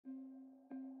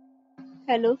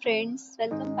Hello friends,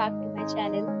 welcome back to my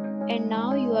channel. And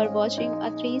now you are watching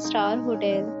a 3-star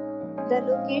hotel. The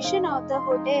location of the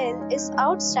hotel is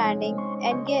outstanding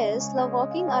and guests love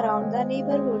walking around the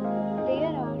neighborhood.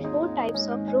 There are 4 types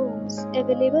of rooms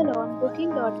available on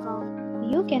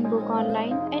booking.com. You can book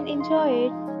online and enjoy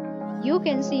it. You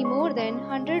can see more than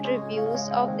 100 reviews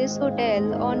of this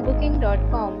hotel on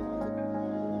booking.com.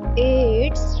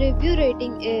 Its review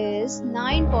rating is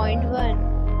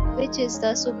 9.1, which is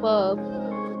the superb.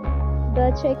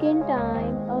 The check-in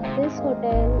time of this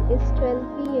hotel is 12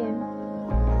 p.m.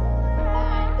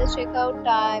 and the check-out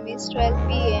time is 12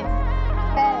 p.m.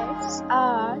 Pets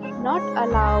are not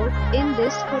allowed in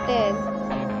this hotel.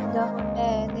 The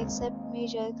hotel accepts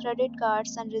major credit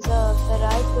cards and reserves the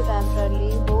right to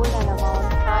temporarily hold an amount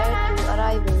prior to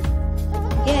arrival.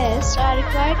 Guests are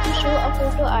required to show a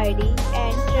photo ID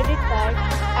and credit card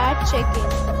at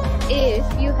check-in.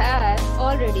 If you have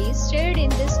already stayed in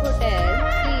this hotel,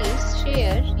 please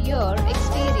share your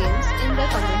experience in the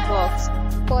comment box.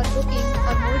 For booking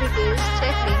or more details,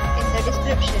 check link in the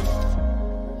description.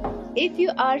 If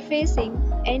you are facing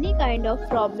any kind of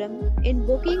problem in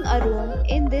booking a room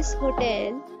in this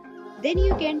hotel, then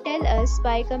you can tell us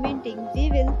by commenting.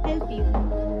 We will help you.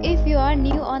 If you are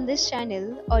new on this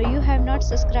channel or you have not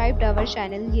subscribed our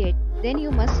channel yet, then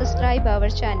you must subscribe our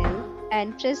channel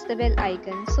and press the bell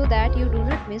icon so that you do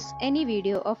not miss any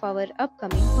video of our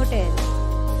upcoming hotel.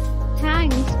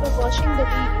 Thanks for watching the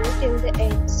video till the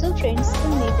end. So friends,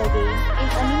 we'll meet again in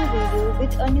a new video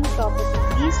with a new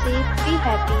property. Be safe, be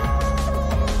happy.